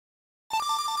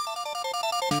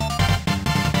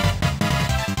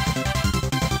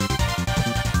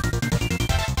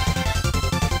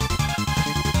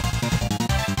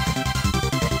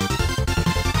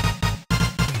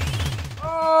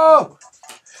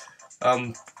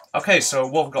Okay, so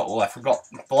what we've got left? We've got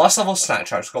the last level of Snack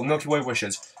Tracks, we've got Milky Way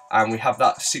Wishes, and we have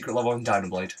that secret level in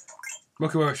Dynablade.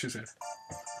 Milky Way Wishes here.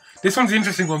 This one's the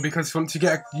interesting one because once you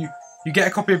get you get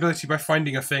a copy ability by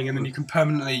finding a thing, and then you can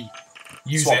permanently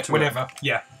use Swap it to whenever.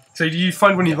 Yeah. So you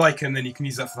find one you like, and then you can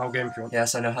use that for the whole game if you want.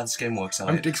 Yes, I know how this game works,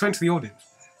 Elliot. Explain to the audience.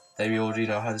 They already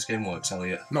know how this game works,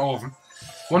 Elliot. Not all of them.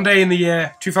 One day in the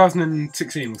year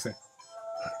 2016, we'll say.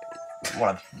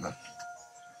 Whatever. No.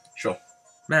 Sure.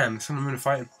 Man, the sun and moon are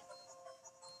fighting.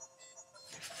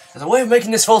 There's a way of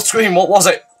making this full screen. What was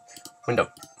it?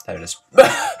 Window. There it is.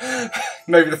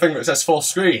 Maybe the thing that says full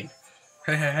screen.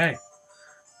 Hey, hey, hey.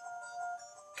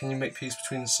 Can you make peace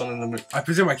between the sun and the moon? I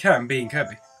presume I can, being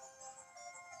Kirby.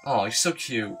 Oh, he's so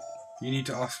cute. You need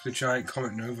to ask the giant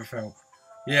comet Nova for help.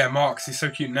 Yeah, Marx, he's so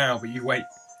cute now, but you wait.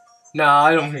 Nah,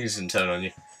 I don't think he's going to turn on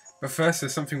you. But first,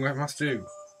 there's something we must do.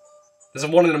 There's a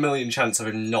 1 in a million chance of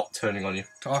him not turning on you.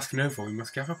 To ask Nova, we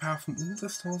must gather power from all the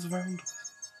stars around us.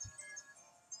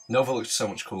 Nova looks so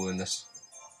much cooler in this.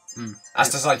 Mm. As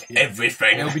does, like,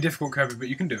 everything. It'll be difficult, Kirby, but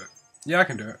you can do it. Yeah, I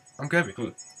can do it. I'm Kirby.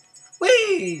 Good.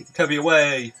 Whee! Kirby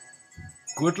away!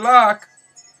 Good luck!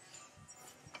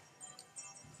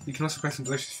 You can also play some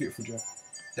delicious, beautiful Joe.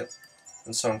 Yep.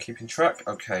 And so I'm keeping track.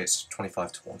 Okay, it's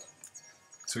 25 to 1.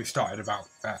 So we started about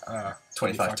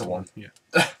 25 to 1. Yeah.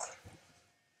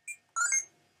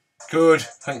 Good.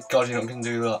 Thank God you're not going to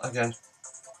do that again.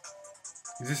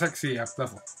 Is this actually a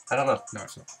level? I don't know. No,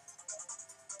 it's not.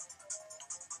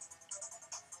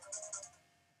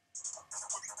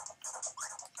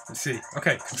 Let's see.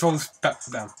 Okay, control this back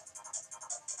down.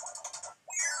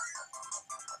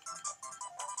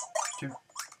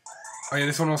 Oh yeah,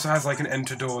 this one also has like an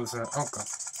enter doors. Oh god.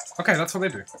 Okay, that's what they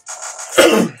do.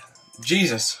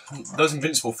 Jesus. Those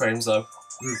invincible frames though.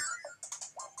 Mm.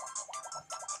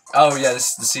 Oh yeah,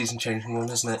 this is the season changing one,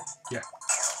 isn't it? Yeah.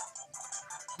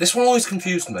 This one always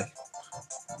confused me.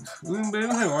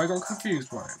 I got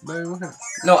confused by it.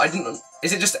 No, I didn't.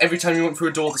 Is it just every time you went through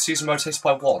a door, the season rotates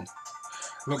by 1?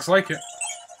 Looks like it.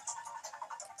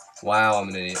 Wow, I'm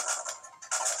an idiot.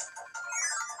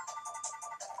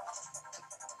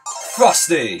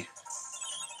 Frosty!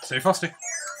 Say Frosty.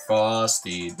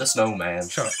 Frosty, the snowman.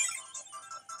 Shut up.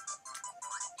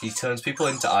 He turns people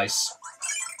into ice.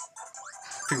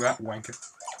 Think that, wanker.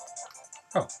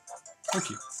 Oh, thank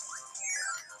you.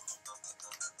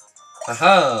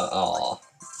 Aha! Aw.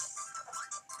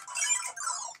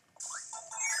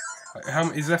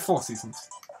 How is there 4 seasons?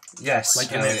 Yes.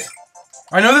 Like in it.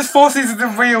 I know there's 4 seasons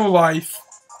in real life.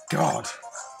 God.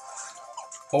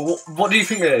 Well, what do you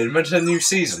think they did? Invented a new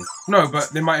season? No, but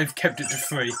they might have kept it to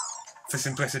 3 for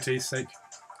simplicity's sake.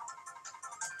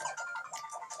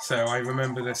 So I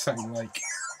remember there's something like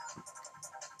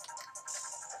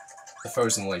The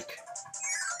frozen lake.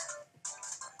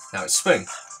 Now it's spring.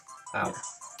 Ow. Yeah.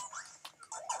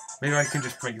 Maybe I can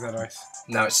just break that ice.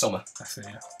 Now it's summer. That's it,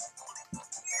 yeah.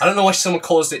 I don't know why summer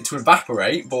caused it to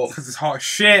evaporate, but Because it's hot as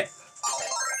shit.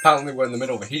 apparently we're in the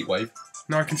middle of a heat wave.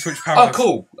 Now I can switch powers. Oh,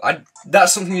 cool.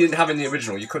 That's something you didn't have in the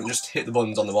original. You couldn't just hit the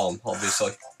buttons on the bottom,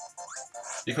 obviously.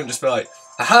 You couldn't just be like,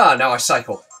 aha, now I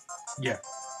cycle. Yeah.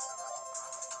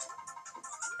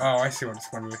 Oh, I see what it's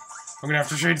going to be. I'm going to have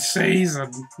to change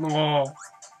season. Oh.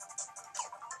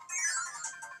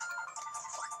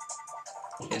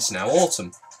 It's now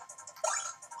autumn.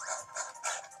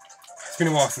 It's been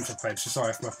a while since I've played, so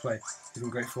sorry if my play isn't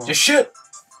great for a while. You shit!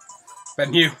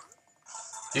 Better than you.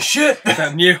 You shit! Better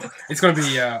than you. It's going to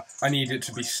be, I need it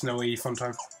to be snowy fun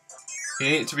time. You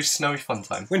need it to be snowy fun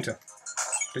time. Winter.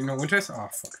 Do you know what winter is? Oh,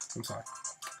 fuck. I'm sorry.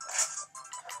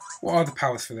 What are the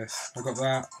powers for this? I've got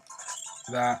that.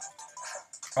 That.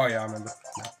 Oh, yeah, I remember.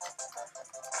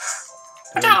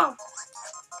 No.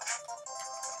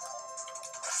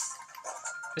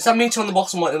 Is that meter on the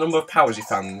bottom like the number of powers you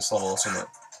found in this level or something?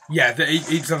 Yeah,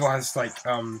 each level has, like,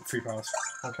 3 powers.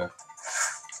 Okay.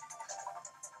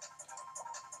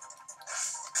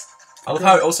 I love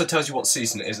how it also tells you what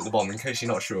season it is at the bottom, in case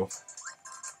you're not sure.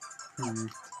 Hmm.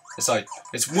 It's like,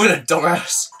 it's winter,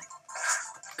 dumbass!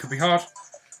 Could be hard.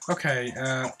 Okay,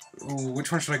 ooh,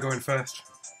 which one should I go in first?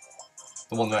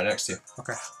 The one right next to you.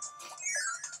 Okay.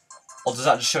 Or does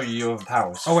that just show you your other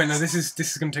powers? Oh wait, no, this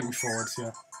is gonna take me forwards,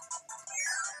 yeah.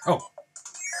 Oh.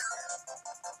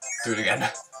 Do it again.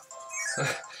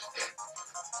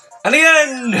 And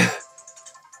again!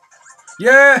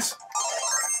 Yes!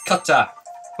 Cutter!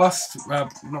 Bust,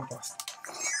 not bust.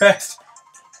 Best!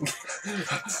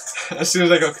 As soon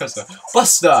as I go cutter.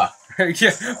 Buster!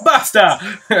 Yeah, Buster!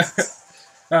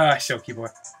 Ah, Shoky boy.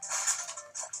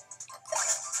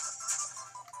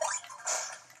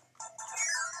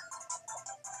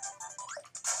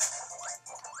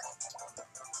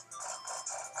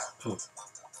 Cool.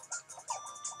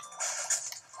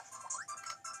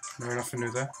 No, nothing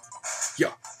new there.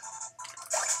 Yeah.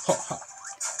 Ha ha.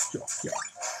 Yeah, yeah.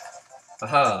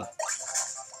 Aha.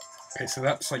 Okay, so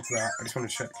that's like that. I just want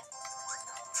to check.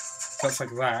 That's like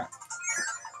that.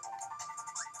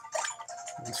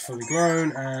 It's fully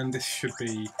grown, and this should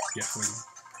be, yeah, fully grown.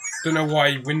 Don't know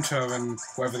why winter and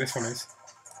whatever this one is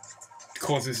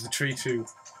causes the tree to...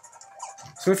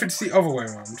 So if it's the other way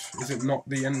around, is it not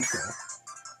the end goal?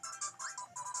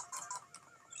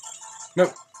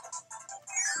 Nope.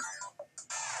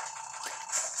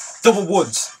 Double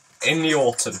woods in the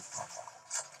autumn.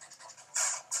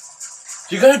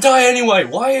 You're gonna die anyway.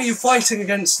 Why are you fighting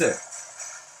against it?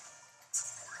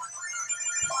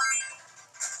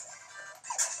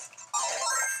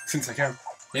 Since I can.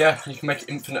 Yeah, you can make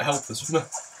infinite helpers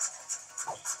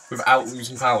without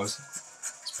losing powers.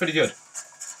 It's pretty good.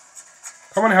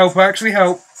 Come on, help! Actually,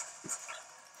 help!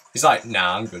 He's like,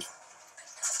 nah, I'm good.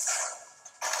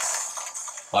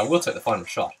 Well, I will take the final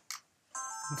shot.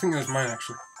 I think it was mine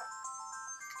actually.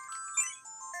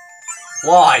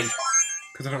 Why?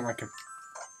 Because I don't like him.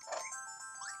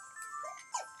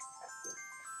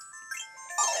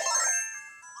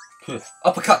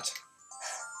 Uppercut.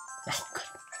 Oh god.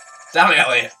 Damn it,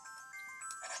 Elliot.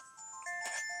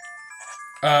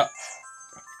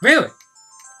 Really?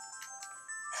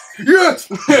 Yes!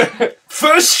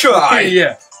 First try!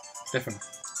 Yeah, definitely.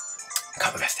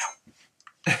 Cut the best out.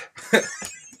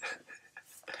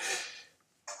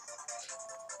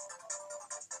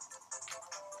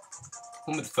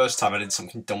 Remember the first time I did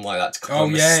something dumb like that to cut a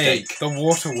mistake? The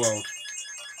water world.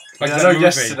 Like I that know movie.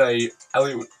 yesterday,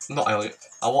 not Elliot,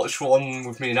 I watched one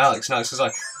with me and Alex was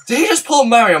like, did he just pull a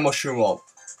Mario mushroom up?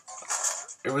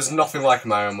 It was nothing like a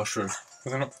Mario mushroom.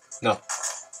 Was it not? No.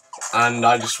 And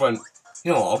I just went,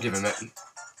 you know what, I'll give him it.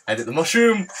 Edit the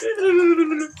mushroom.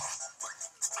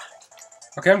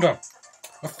 Okay, I'm done.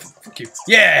 Oh, fuck you.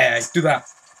 Yeah, do that.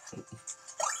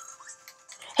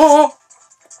 Ha!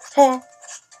 Ha!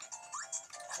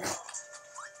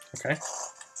 Okay.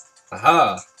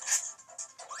 Aha.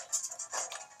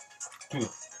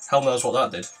 Hell knows what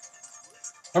that did.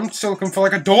 I'm still looking for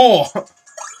like a door.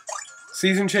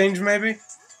 Season change, maybe?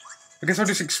 I guess I'll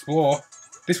just explore.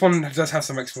 This one does have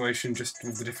some exploration, just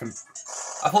with the different...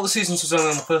 I thought the seasons was only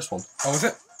on the first one. Oh, is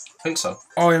it? I think so.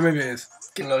 Oh, yeah, maybe it is.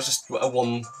 I think that was just a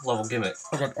one level gimmick.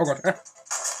 Oh god, oh god. Ah.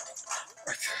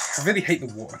 I really hate the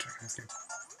water attack in this game.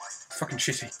 It's fucking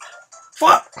shitty.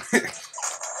 Fuck!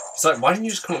 It's like, why didn't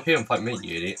you just come up here and fight me,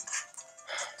 you idiot?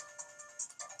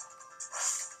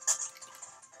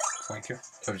 Thank you.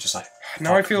 I was just like...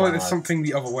 Now I feel like there's something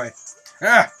the other way.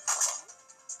 Ah!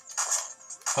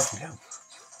 Fuck me down.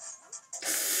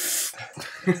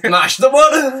 Mash the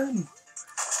button!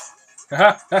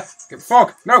 Aha! Get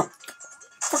fog! No!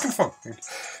 Fucking fog!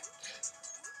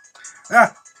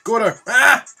 Ah! Gordo!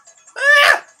 Ah!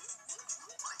 Ah!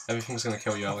 Everything's gonna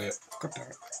kill you, Elliot. God damn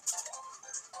it.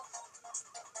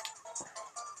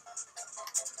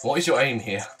 What is your aim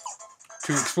here?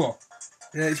 To explore.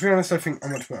 Yeah, to be honest, I think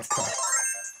I'm much better car.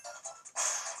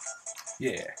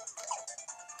 Yeah.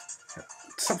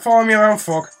 Stop following me around,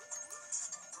 fog.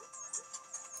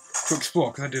 To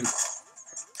explore, because I didn't.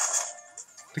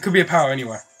 There could be a power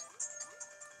anywhere.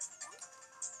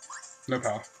 No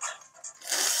power.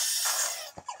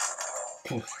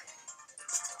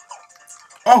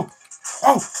 Oh!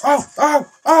 Oh! Oh! Oh!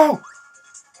 Oh!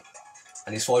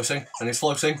 And he's floating, and he's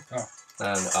floating. Oh.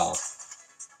 And, oh.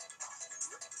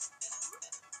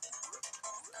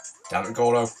 Damn it,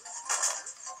 Gordo.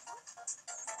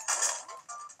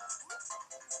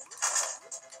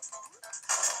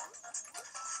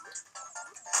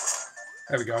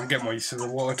 There we go, I'm getting more used to the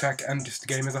water attack and just the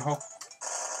game as a whole.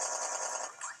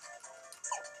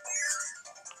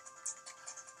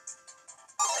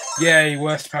 Yay,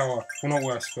 worst power. Well, not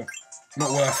worst, but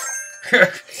not worth.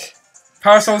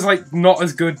 Power Soul's like not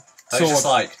as good I was sword. just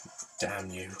like, damn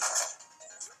you.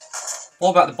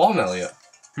 What about the bomb, Elliot?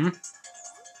 Hmm?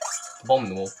 The bomb in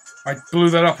the wall. I blew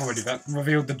that up already, that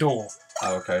revealed the door.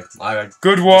 Oh, okay. I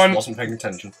Good just one! wasn't paying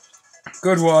attention.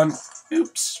 Good one.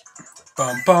 Oops.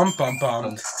 Bum bum bum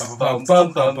bum. Bum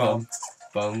bum bum bum.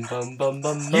 Bum bum bum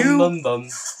bum You- bum bum.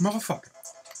 Motherfucker.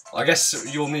 I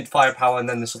guess you'll need firepower and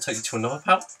then this will take you to another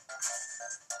power.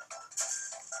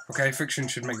 Okay, fiction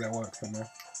should make that work somehow.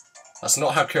 That's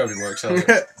not how Kirby works,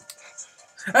 Elliot.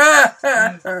 Ah!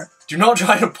 Do not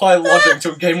try to apply logic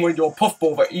to a game where you're a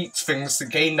puffball that eats things to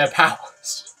gain their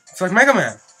powers. It's like Mega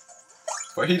Man.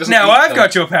 But he doesn't Now eat I've them.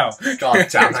 got your power. God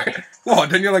damn it. What?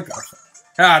 Don't you like that?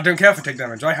 Ah, I don't care if I take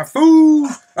damage. I have food.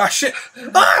 Ah, shit.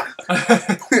 Ah!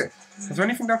 Is there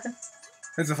anything down here?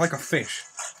 There's like a fish.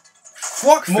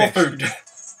 Fuck More fish. food.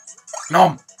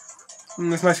 Nom.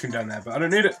 There's no cream down there, but I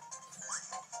don't need it.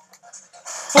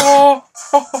 Oh,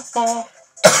 oh, oh, oh.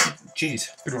 Jeez.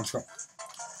 Good one, Scott.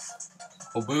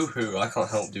 Oh, boo-hoo, I can't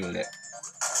help doing it.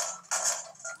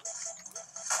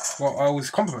 Well, I was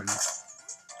complimenting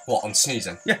you. What, on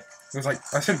sneezing? Yeah. It was like,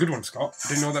 I said good one, Scott.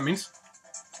 Didn't know what that means?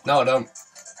 No, I don't.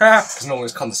 Ha! Because no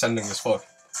one's condescending as fuck.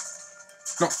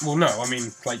 Not, well, no, I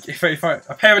mean, like, if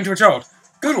a parent to a child,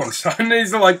 good one, son, and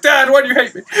he's like, Dad, why do you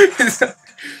hate me?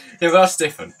 Yeah, but that's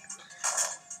different.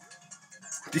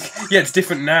 Yeah, it's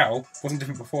different now. Wasn't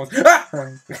different before. Ah!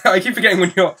 I keep forgetting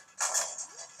when you're...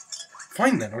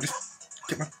 Fine then, I'll just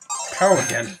get my power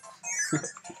again.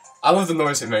 I love the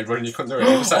noise it made when you couldn't do it.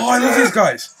 It was like, Oh, I love these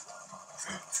guys.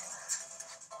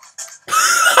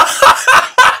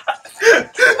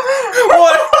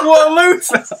 What a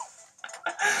loser!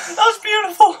 That's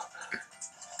beautiful!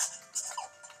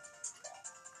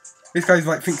 This guy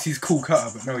like thinks he's cool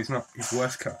cutter, but no, he's not. He's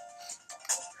worse cutter.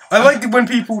 I like it when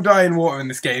people die in water in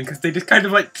this game because they just kind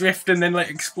of like drift and then like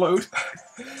explode.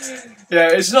 Yeah,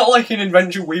 it's not like in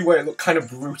Adventure Wii where it looked kind of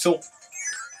brutal.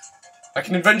 Like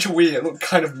in Adventure Wii, it looked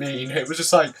kind of mean. It was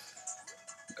just like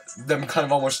them kind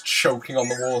of almost choking on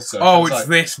the water. Oh, it's it's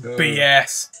like, this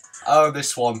BS. Oh,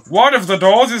 this one. One of the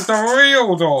doors is the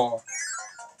real door.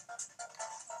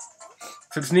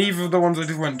 So it's neither of the ones I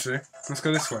just went to. Let's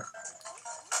go this way.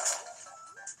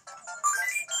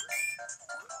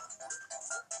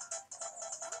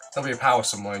 There'll be a power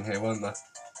somewhere in here, won't there?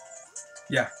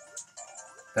 Yeah.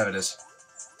 There it is.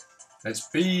 It's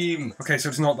beam. Okay, so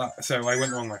it's not that. So I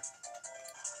went the wrong way.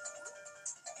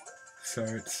 So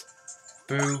it's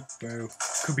boo, boo.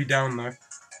 Could be down though.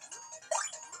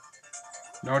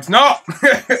 No, it's not!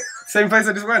 Same place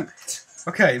I just went.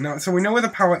 Okay, now so we know where the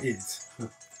power is.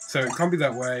 So it can't be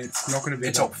that way. It's not going to be.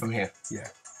 It's up from here. Yeah.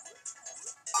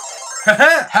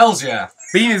 Haha! Hells yeah!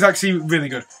 Bean is actually really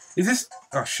good. Is this?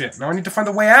 Oh shit! Now I need to find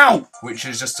a way out. Which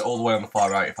is just all the way on the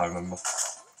far right, if I remember.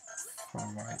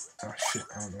 Oh right. Oh shit!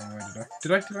 I don't know where did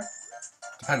I? Did I?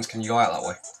 Depends. Can you go out that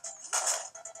way?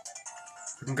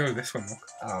 I can go this one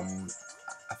though.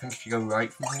 I think if you go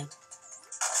right from here,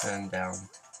 turn down.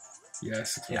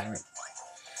 Yes. It's Yeah. right.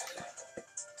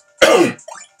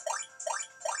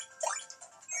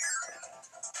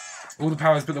 All the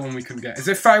powers but the one we couldn't get. Is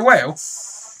it Fatty Whale?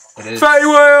 It is. Fatty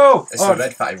Whale! It's a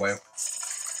red fatty whale.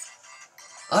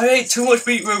 I ate too much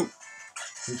beetroot.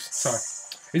 Oops, sorry.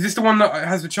 Is this the one that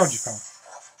has the charge power?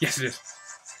 Yes, it is.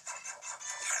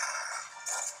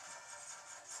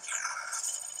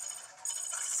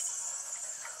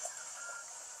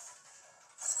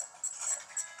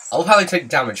 I love how they take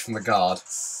damage from the guard.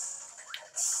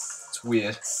 It's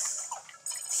weird.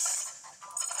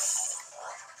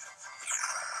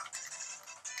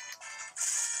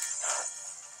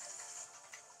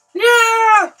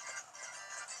 Yeah!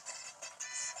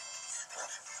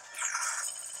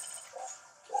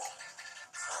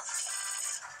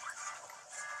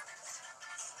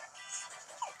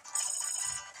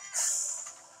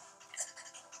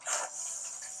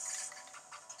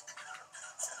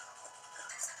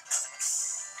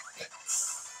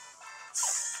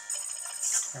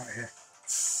 Right here.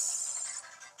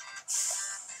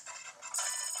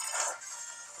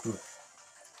 Cool.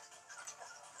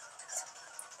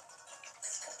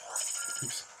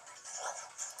 Oops.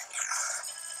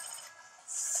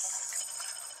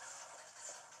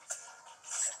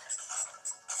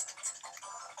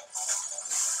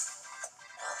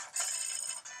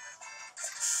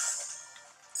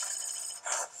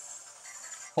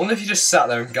 I wonder if you just sat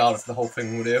there and guarded for the whole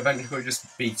thing, would it eventually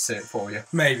just beat it for you?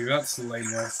 Maybe, that's the lame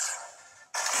way.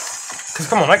 Because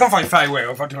come on, I can't find Fatty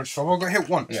Whale if I do much trouble. I got hit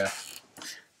once. Yeah.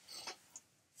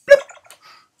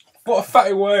 What a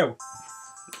Fatty Whale!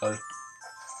 Oh.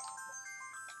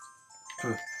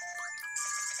 Cool.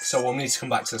 So we'll need to come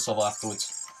back to this level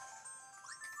afterwards.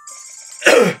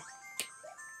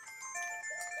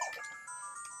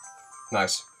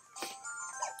 Nice.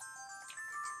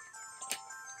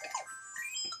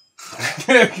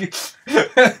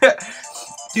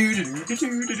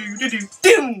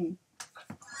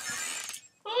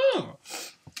 Oh.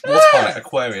 What's planet?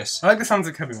 Aquarius. I like the sounds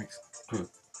of Kirby makes. Cool.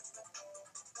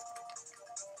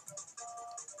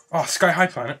 Oh, Sky High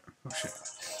Planet. Oh shit.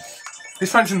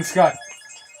 This planet's in the sky.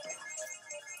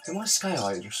 Is my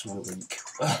skylight just a weak?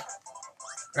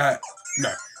 No.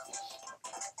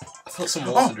 I felt some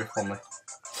water drip on me.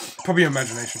 Probably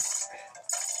imagination.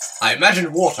 I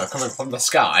imagined water coming from the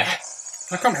sky.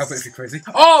 I can't help it if you're crazy.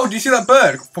 Oh, do you see that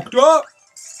bird? Fucked up!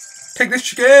 Take this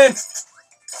chicken!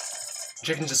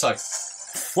 Chicken's just like,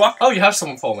 What? oh, you have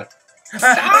something for me.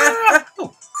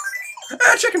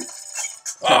 Ah, chicken!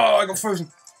 Oh, I got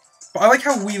frozen. But I like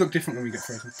how we look different when we get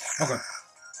frozen. Okay.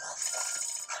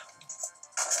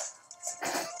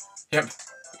 Yep.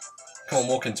 Come on,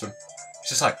 walk into him. It's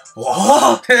just like,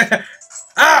 what?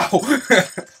 Ow!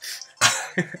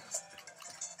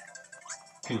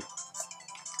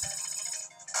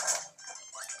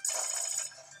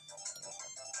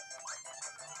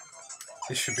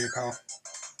 This should be a power.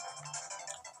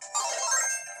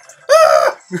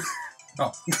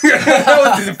 Oh. That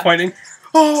was disappointing.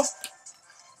 Oh!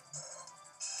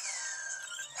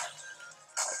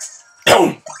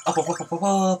 Up, up, up, up, up,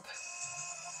 up.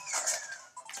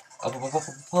 Up, up, up, up,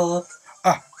 up, up.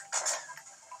 Ah.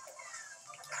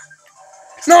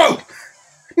 No!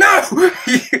 No!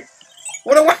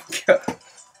 What a wanker!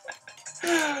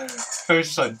 I was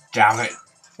just like, damn it.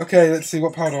 Okay, let's see,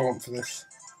 what power do I want for this?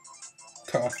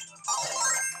 Cutter.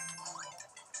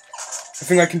 I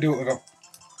think I can do it without...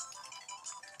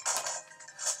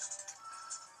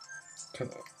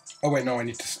 Cutter. Oh wait, no, I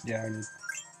need to... Yeah, I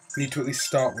need to at least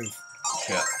start with...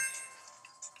 Yeah.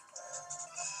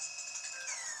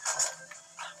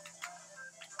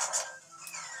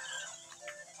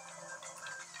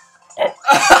 Oh.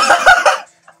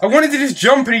 I wanted to just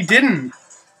jump and he didn't!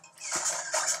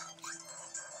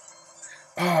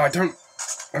 Oh,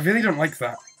 I really don't like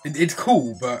that. It's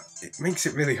cool, but it makes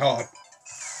it really hard.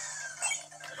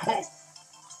 Oh!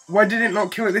 Why did it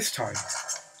not kill it this time?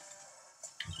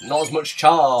 Not as much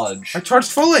charge. I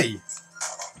charged fully!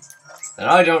 And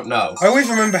I don't know. I always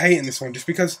remember hating this one just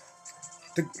because...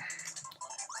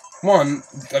 One,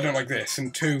 I don't like this,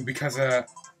 and two, because,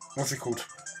 what's it called?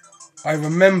 I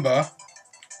remember...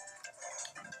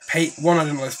 One, I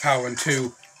didn't like this power, and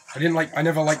two, I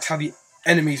never liked how the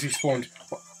enemies respawned.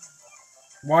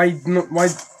 Why not, why...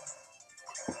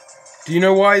 Do you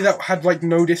know why that had, like,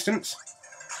 no distance?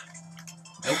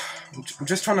 Nope. I'm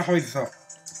just trying to hurry this up,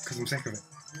 because I'm sick of it.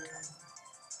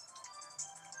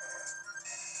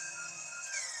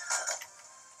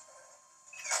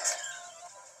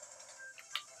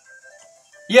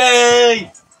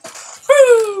 Yay!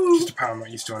 Woo! Just a power I'm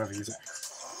not used to, I never use it.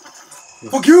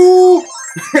 Fuck you!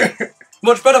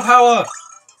 Much better power!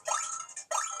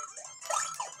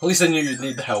 At least I knew you'd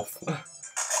need the health.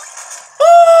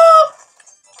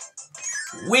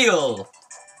 Wheel!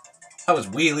 That was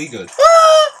really good.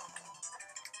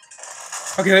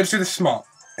 Okay, let's do this smart.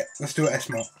 Let's do it S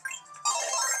smart.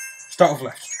 Start with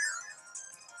left.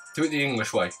 Do it the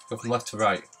English way. Go from left to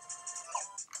right.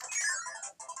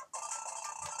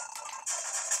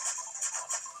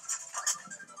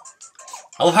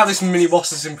 I love how this mini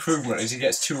boss's improvement is he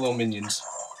gets 2 little minions.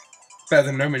 Better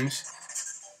than no minions.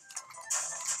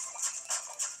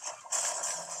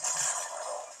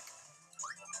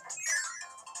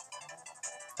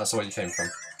 That's the way you came from.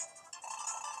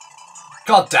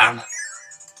 God damn!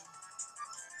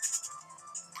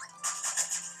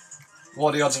 What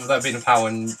are the odds of there being a power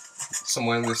in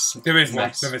somewhere in this There is one.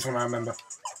 mess? There is one, I remember.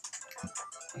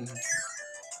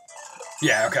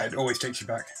 Yeah, okay, it always takes you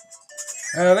back.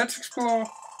 Let's explore.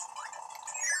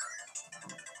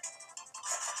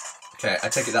 Okay, I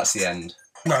take it that's the end.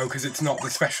 No, because it's not the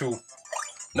special.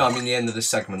 No, I mean the end of this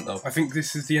segment though. I think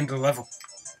this is the end of the level.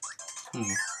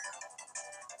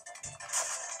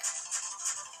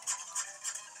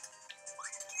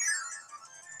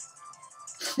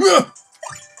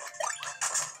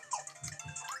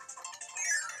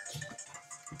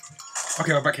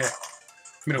 Okay, we're back here.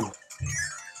 Middle.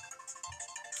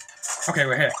 Okay,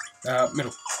 we're here.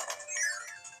 Middle.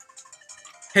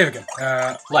 Here again.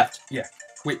 Left. Yeah.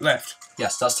 Wait, left.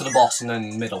 Yes, that's to the boss and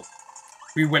then middle.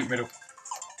 We went middle.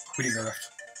 We didn't go left.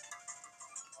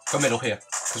 Go middle here,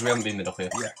 because we haven't been middle here.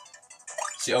 Yeah.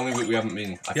 It's the only route we haven't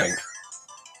been, I think.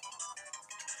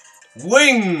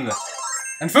 Wing!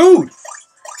 And food!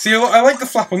 See, I like the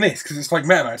flap on this, because it's like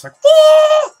Meta Knight. It's like,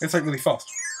 whoa! It's like really fast.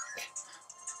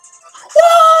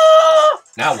 Whoa!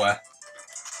 Now where?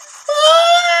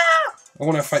 I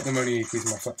want to fight them only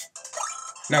using my flaps.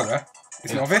 Now where?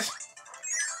 Is it not this?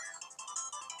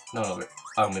 No, no,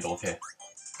 oh, middle of here.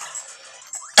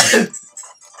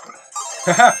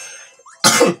 Haha!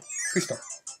 Please stop.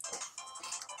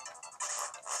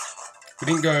 We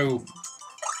didn't go...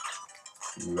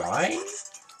 Right?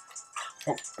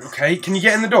 Oh, okay. Can you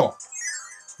get in the door?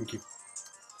 Thank you.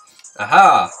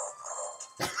 Aha!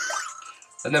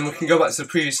 And then we can go back to the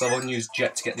previous level and use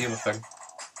Jet to get the other thing.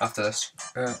 After this.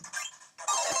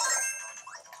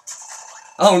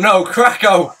 Oh no,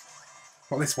 Kracko!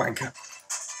 What, this wanker?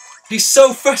 He's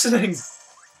so threatening!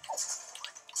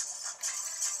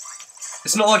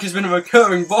 It's not like he's been a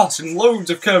recurring boss in loads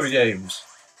of Kirby games.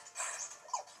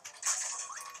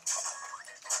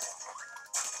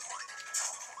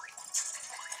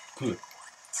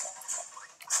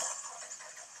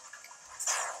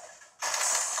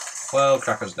 Well,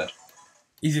 Krako's dead.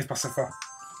 Easiest boss so far.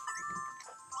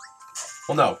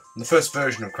 Well, no. The first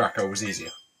version of Krako was easier.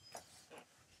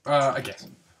 I guess.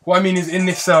 What I mean is in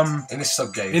this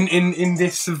sub-game.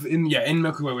 In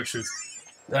Milky Way Wishes.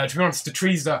 To be honest, the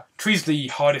tree's the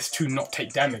hardest to not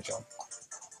take damage on.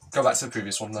 Go back to the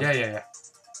previous one then. Yeah.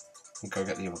 And go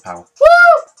get the other power.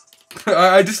 Woo!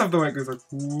 I just have the way it goes like.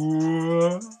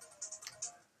 Whoa.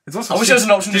 It's also. I wish there was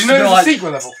an option. Did you know there's a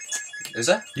secret level? Is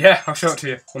there? Yeah, I'll show it to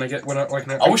you when I get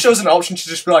I wish there was an option to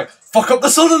just be like, fuck up the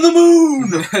sun and the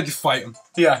moon. Just fight them.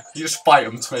 Yeah, you just fight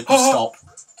them to make them stop.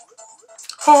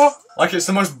 Like it's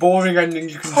the most boring ending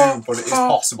you can do, but it is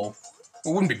possible. It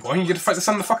wouldn't be boring. You get to fight the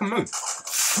sun and the fucking moon.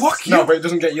 Fuck you. No, but it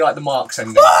doesn't get you like the Marks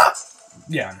ending.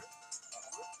 Yeah.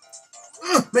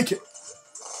 Make it.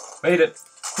 Made it.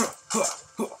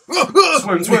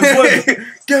 Swim.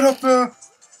 Get up there.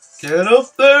 Get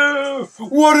up there.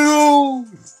 What are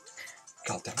those?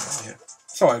 God damn it, yeah.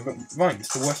 Sorry, but mine is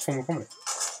the worst form of comedy.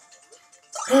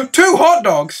 2 hot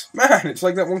dogs! Man, it's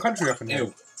like that one country up in here.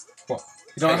 Ew. What?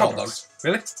 You don't like hot dogs?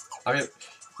 Really? I mean...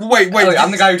 Wait.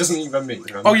 I'm the guy who doesn't eat red meat,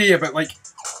 remember? Oh, yeah, but like...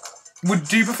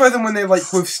 Do you prefer them when they're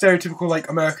like with stereotypical like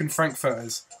American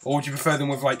frankfurters? Or would you prefer them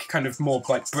with like kind of more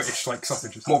like British like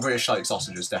sausages? More British like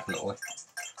sausages, definitely.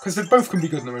 Because they both can be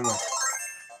good in their own way.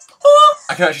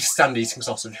 I can actually stand eating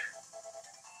sausage.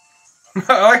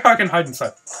 I like how I can hide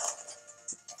inside.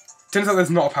 Turns out there's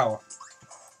not a power.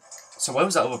 So where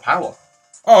was that other power?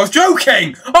 Oh, I was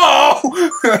joking! Oh!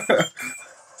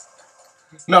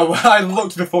 No, I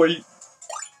looked before you...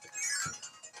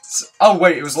 Oh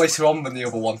wait, it was later on than the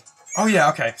other one. Oh yeah,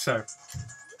 okay, so...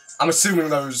 I'm assuming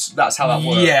that's how that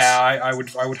works. Yeah, I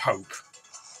would hope.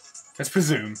 Let's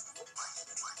presume.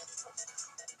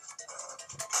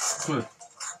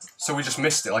 So we just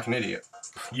missed it like an idiot.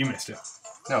 You missed it.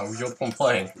 No, you're the one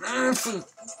playing.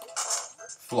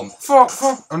 Flump. Fuck.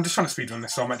 I'm just trying to speedrun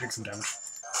this, so I might take some damage.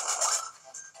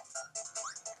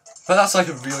 But that's like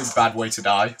a really bad way to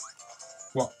die.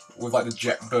 What? With like the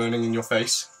jet burning in your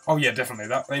face. Oh yeah, definitely.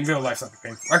 That in real life that'd be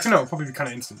painful. Actually no, it'd probably be kind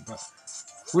of instant, but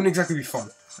wouldn't exactly be fun.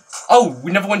 Oh,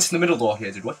 we never went to the middle door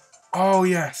here, did we? Oh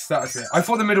yes, that's it. I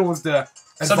thought the middle was the...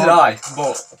 So did I,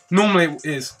 but... Normally it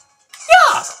is.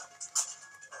 Yeah!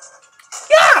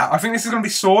 Yeah! I think this is going to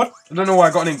be sword. I don't know why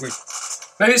I got an inkling.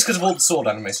 Maybe it's because of all the sword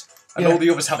enemies. And all the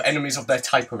others have enemies of their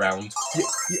type around. Yeah.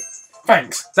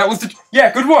 Thanks. That was the...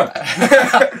 Yeah, good one.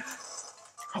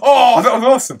 Oh, that was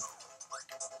awesome.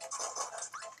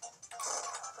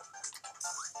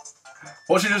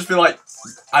 What should just be like,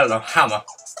 I don't know, hammer?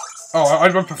 Oh,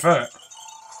 I'd prefer it.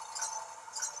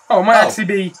 Oh, it might actually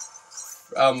be...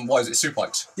 what is it,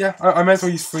 suplex? Yeah, I might as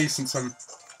well use freeze since I'm...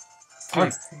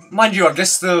 Fine. Mind you, I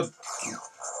guess the...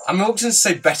 I'm reluctant to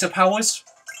say better powers.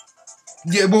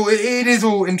 Yeah, well, it is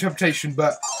all interpretation,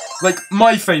 but, like,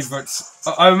 my favourites...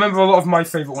 I remember a lot of my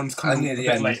favourite ones coming near a the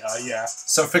bit end. later, yeah.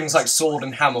 So things like sword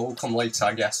and hammer will come later,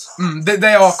 I guess.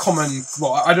 They are common...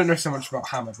 Well, I don't know so much about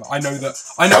hammer, but I know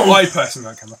I personally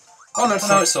like hammer. Oh, no, it's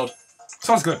sword. No, it's sword.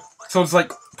 Sword's good. Sword's,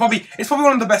 like, probably... It's probably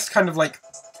one of the best kind of,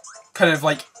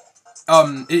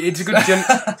 it's a good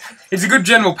it's a good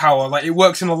general power. Like, it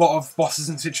works in a lot of bosses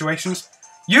and situations.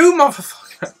 You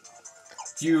motherfucker.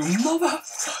 You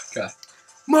motherfucker.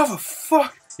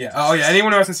 Motherfucker. Yeah, oh yeah,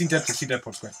 anyone who hasn't seen Deadpool, see Deadpool,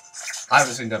 it's great. I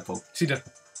haven't seen Deadpool. See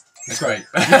Deadpool. It's great.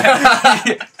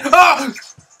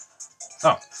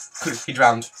 Oh! He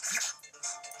drowned.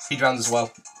 He drowned as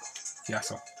well. Yeah, I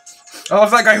saw. I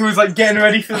love that guy who was, like, getting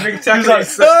ready for the big attack. He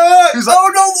was like, oh,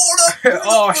 no water!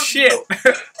 Oh, shit!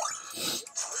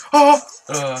 Oh!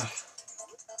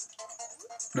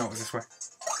 No, it was this way.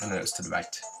 I know, it's to the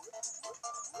right.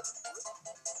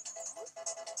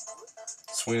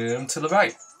 Swim to the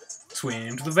right.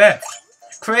 Swim to the left.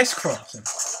 Crisscrossing.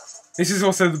 This is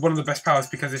also one of the best powers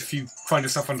because if you find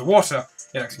yourself underwater,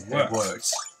 it actually works. It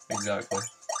works. Exactly.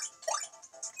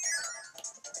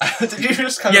 Did you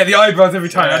just kind of... Yeah, the eyebrows every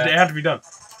time. Yeah. It had to be done.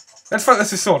 Let's fight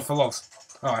this sword for lols.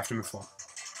 Oh, I have to move forward.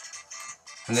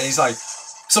 And then he's like,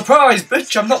 surprise,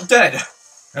 bitch, I'm not dead.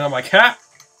 And I'm like, ha!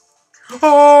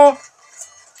 Oh!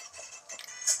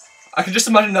 I can just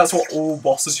imagine that's what all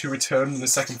bosses who return in the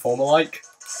second form are like.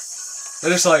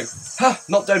 They're just like, ha,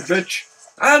 not dead, bitch.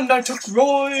 And I took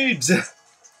roids!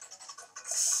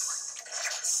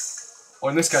 Or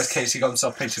in this guy's case, he got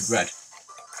himself painted red.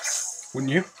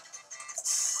 Wouldn't you?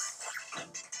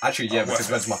 Actually, yeah,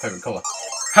 because red's my favourite colour.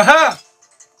 Haha!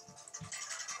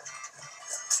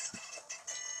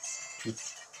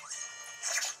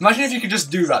 Imagine if you could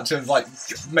just do that to, like,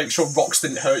 make sure rocks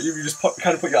didn't hurt you. You just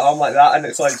kind of put your arm like that, and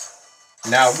it's like,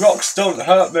 now rocks don't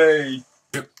hurt me.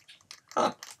 Yep.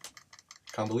 Huh.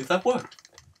 Can't believe that worked.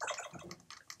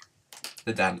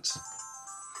 The dance.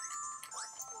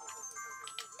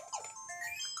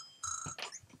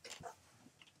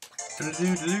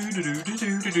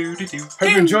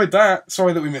 Hope you enjoyed that.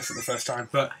 Sorry that we missed it the first time,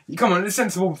 but come on, it's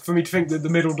sensible for me to think that the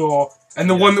middle door and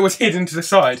the one that was hidden to the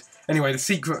side. Anyway, the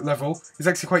secret level is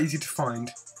actually quite easy to find.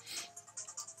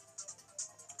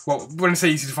 Well, when I say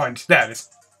easy to find, there it is.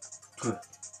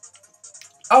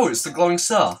 Oh, it's the glowing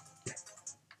star. Yeah.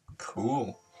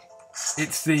 Cool.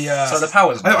 It's the so the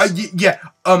powers.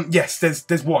 Yes.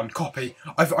 There's one copy.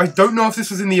 I don't know if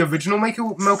this was in the original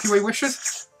Milky Way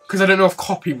Wishes, because I don't know if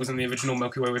copy was in the original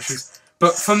Milky Way Wishes.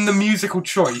 But from the musical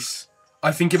choice,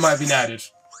 I think it might have been added.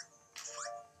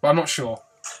 But I'm not sure.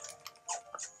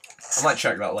 I might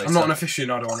check that later. I'm not an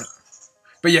aficionado on it.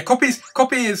 But yeah,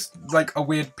 copy is like a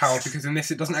weird power, because in this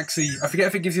it doesn't actually... I forget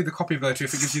if it gives you the copy virtue,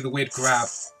 if it gives you the weird grab.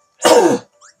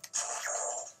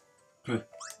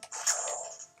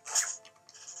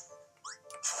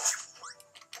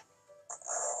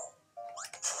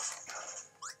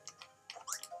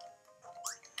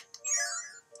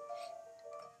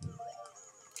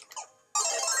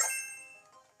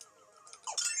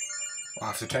 I'll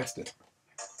have to test it.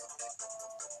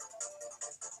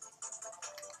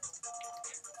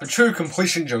 For true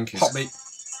completion junkies. Hot beat.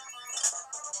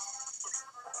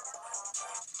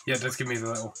 Yeah, it does give me the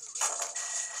little...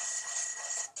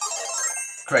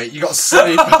 Great, you got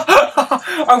sleep.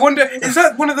 I wonder, is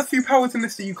that one of the few powers in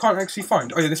this that you can't actually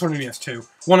find? Oh yeah, this one only has two.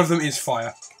 One of them is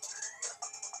fire.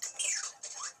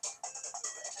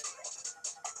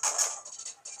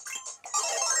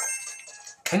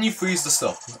 Can you freeze the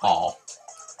stuff? Oh.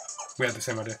 We had the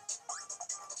same idea.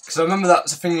 Because I remember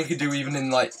that's a thing you could do even in,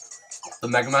 like, the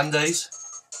Mega Man days.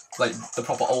 Like, the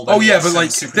proper old... Oh yeah, but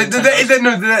like,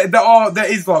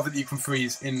 there is lava that you can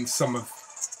freeze in some of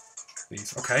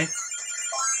these. Okay.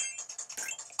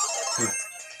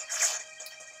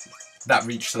 That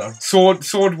reach, though.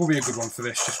 Sword will be a good one for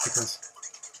this, just because...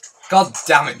 God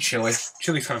damn it, Chili.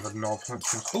 Chili's kind of a knob.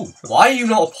 Ooh. Why are you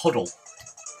not a puddle?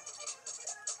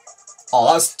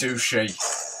 Oh, that's douchey.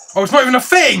 Oh, it's not even a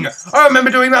thing! I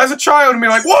remember doing that as a child and being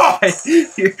like, why?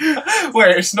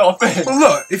 Wait, it's not a thing? Well,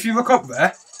 look, if you look up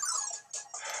there...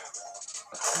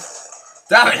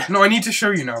 Damn it! No, I need to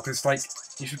show you now, because, like,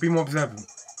 you should be more observant.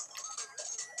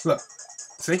 Look.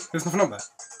 See? There's nothing up there.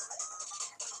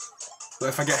 But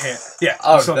if I get hit... Yeah,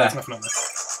 oh, there's nothing up there.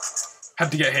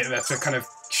 Had to get hit there to kind of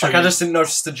show you. I just didn't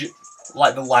notice the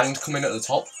land coming at the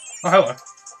top. Oh, hello.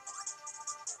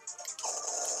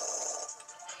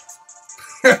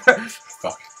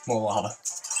 Fuck. More lava.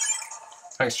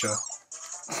 Thanks, Chili.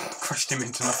 Crushed him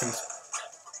into nothing.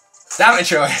 Damn it,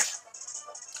 Chili!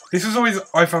 This was always,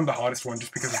 I found the hardest one,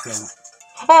 just because of the...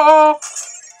 Ah!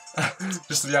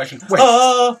 Just the reaction. Wait.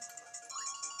 Ah!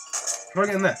 How do I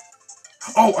get in there?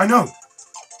 Oh, I know!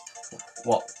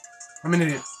 What? I'm an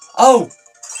idiot. Oh!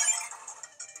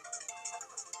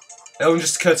 It only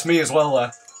just occurred to me as well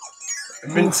there.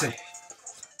 Minty.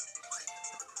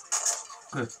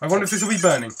 I wonder if this will be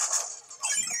burning.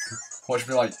 What should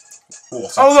be like?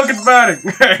 Water. Oh look, it's burning!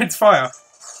 It's fire.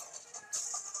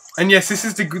 And yes, this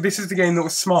is the game that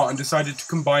was smart and decided to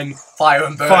combine fire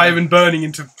and burning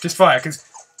into just fire. Because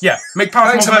yeah, make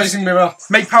powers more Amazing Mirror.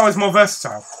 Make powers more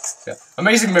versatile. Yeah.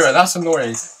 Amazing Mirror. That's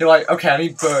annoying. You're like, okay, I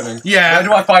need burning. Yeah. Where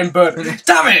do I find burning?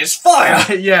 Damn it! It's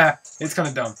fire. Yeah, it's kind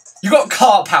of dumb. You got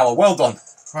cart power. Well done.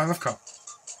 Oh, I love cart.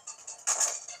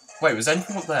 Wait, was there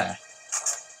anything up there?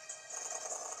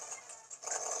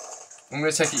 I'm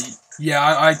gonna take it. Yeah,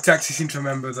 I actually seem to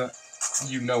remember that.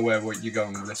 You know where you're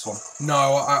going with this one. No,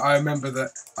 I remember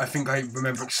that. I think I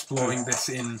remember exploring this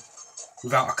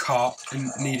without a cart and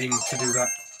needing to do that.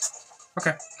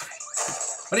 Okay. I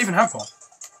don't even have one.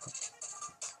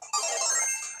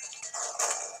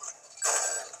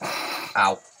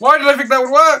 Ow. Why did I think that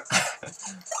would work?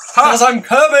 Because I'm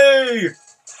Kirby!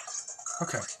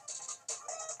 Okay.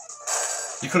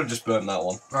 You could have just burnt that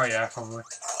one. Oh yeah, probably.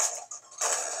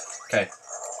 Okay.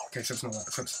 Okay, so it's not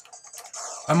that. So it's...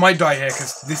 I might die here,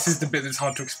 because this is the bit that's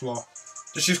hard to explore.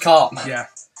 Just use cart. Yeah.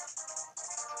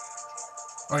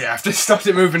 Oh yeah, I have to stop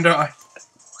it moving, don't I?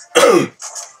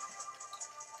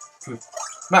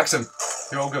 Maxim,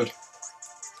 you're all good.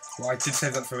 Well, I did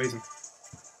save that for a reason.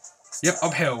 Yep,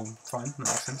 uphill. Fine, that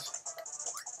makes sense.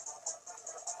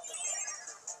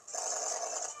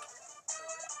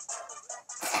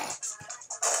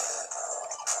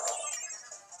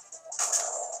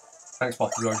 Thanks,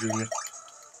 Poppy Roy Jr.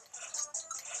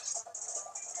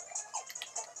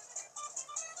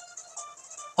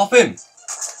 Hop in!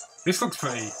 This looks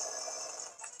pretty...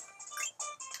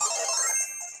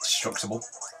 Destructible.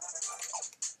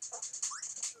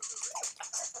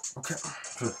 Okay.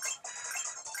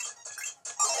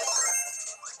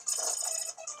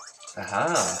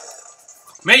 Aha.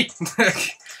 Me!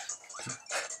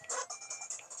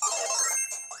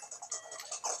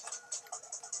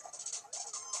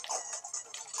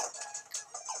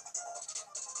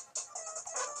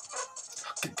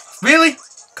 Really?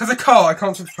 Because a car, I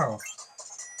can't switch power.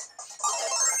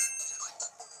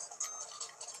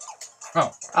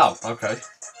 Oh. Oh, okay.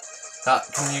 That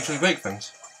can usually break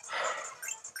things.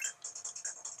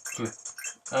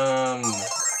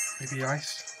 Maybe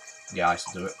ice? Yeah, I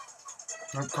should do it.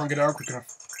 No, can't get it out quick enough.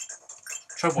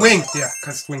 Try Wing! Yeah,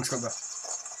 because Wing's got that.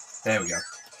 There we go.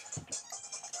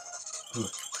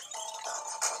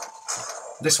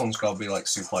 This one's got to be like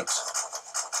suplex.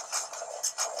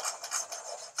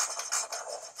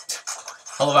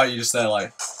 I love how you just there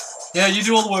like, yeah, you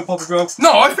do all the work, Poppy bro.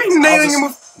 No, I've been nailing him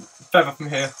with feather from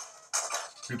here.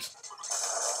 Oops.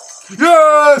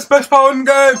 Yes! Best power in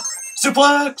the game!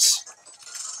 Suplex!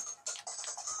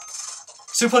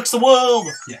 Suplex the world!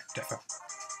 Yeah, definitely.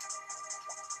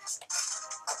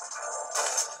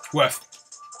 Worth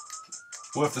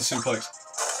the suplex.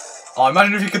 Oh,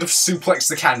 imagine if you could have suplexed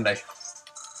the candy.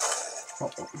 Oh,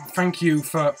 thank you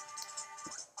for...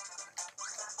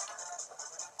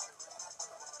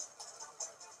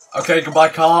 Okay, goodbye,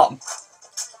 cart.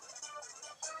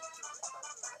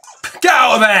 Get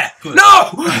out of there!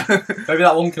 No! Maybe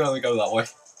that one can only go that way.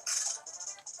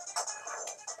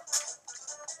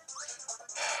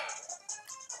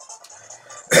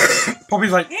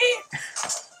 Poppy's like...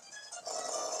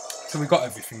 So we got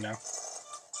everything now.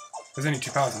 There's only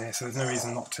 2 powers in here, so there's no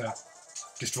reason not to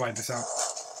just ride this out.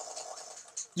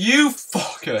 You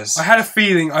fuckers! I had a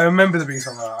feeling, I remember there being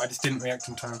something like that, I just didn't react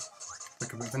in time.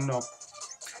 Like a bit of a knob.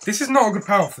 This is not a good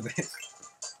power for this.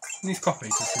 It needs copy,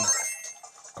 because, you know,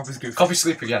 copy's goofy. Copy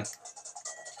sleep again.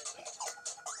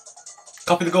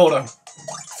 Copy the Gordo.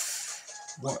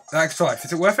 What? The extra life,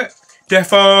 is it worth it?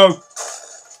 Defo!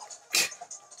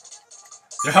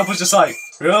 Your help was just like,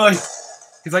 really?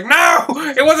 He's like, no!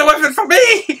 It wasn't worth it for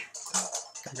me!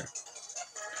 Okay.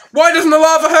 Why doesn't the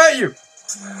lava hurt you?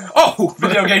 Oh!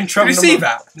 Video game trouble. Did you see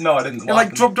that? No, I didn't. It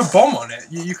like dropped a bomb on it.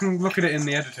 You can look at it in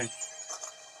the editing.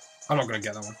 I'm not going to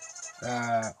get that one.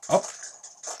 Up.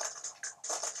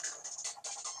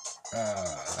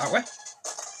 That way.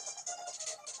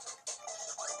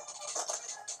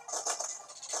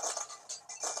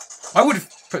 I would have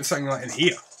put something like in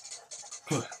here.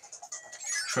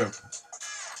 True.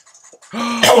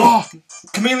 Oh,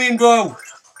 chameleon glow.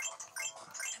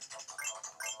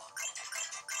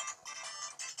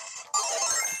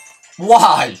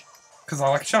 Why? Because I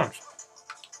like a challenge.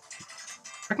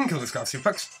 I can kill this guy with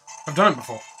suplex. I've done it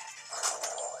before.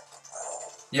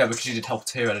 Yeah, because you did help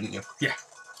Tira, didn't you? Yeah.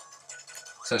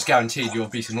 So it's guaranteed you're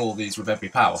beating all these with every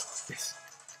power. Yes.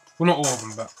 Well, not all of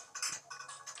them, but...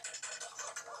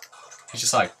 It's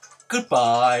just like,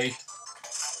 goodbye.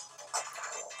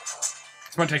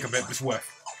 This might take a bit, but it's worth.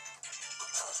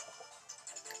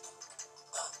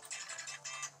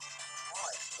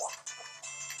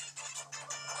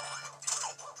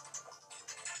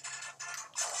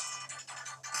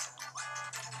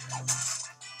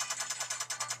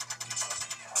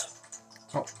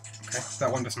 Oh, okay.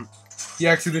 That one doesn't.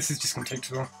 Yeah, actually, this is just going to take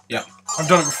too long. Yeah. I've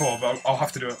done it before, but I'll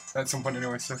have to do it at some point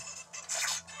anyway, so...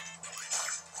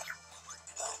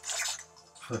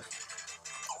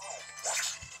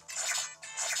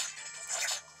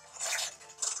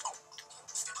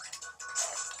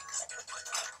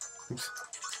 Oops.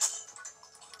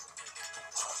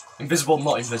 Invisible,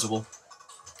 not invisible.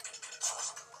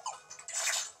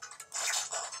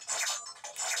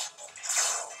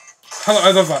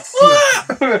 I love that.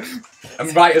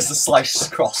 And right as the slice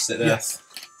crossed it there. Yes.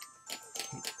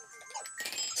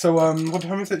 So, what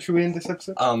time is it? Should we end this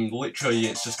episode? Literally,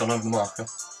 it's just gone over the marker.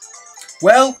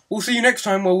 Well, we'll see you next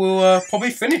time where we'll probably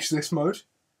finish this mode.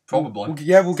 Probably.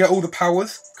 We'll get all the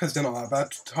powers, because they're not that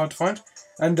bad, hard to find.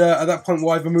 And at that point,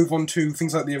 we'll either move on to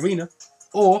things like the arena,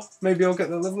 or maybe I'll get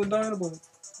the level in Dynamo.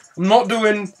 I'm not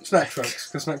doing Snack Tracks,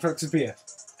 because Snack Tracks is BS.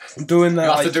 I'm doing that.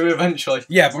 You have to do it eventually.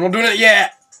 Yeah, but I'm not doing it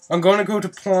yet. I'm going to go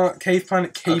to Cave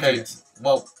Planet Cavius. Okay,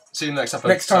 well, see you next episode.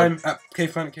 Next time at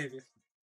Cave Planet Cavius.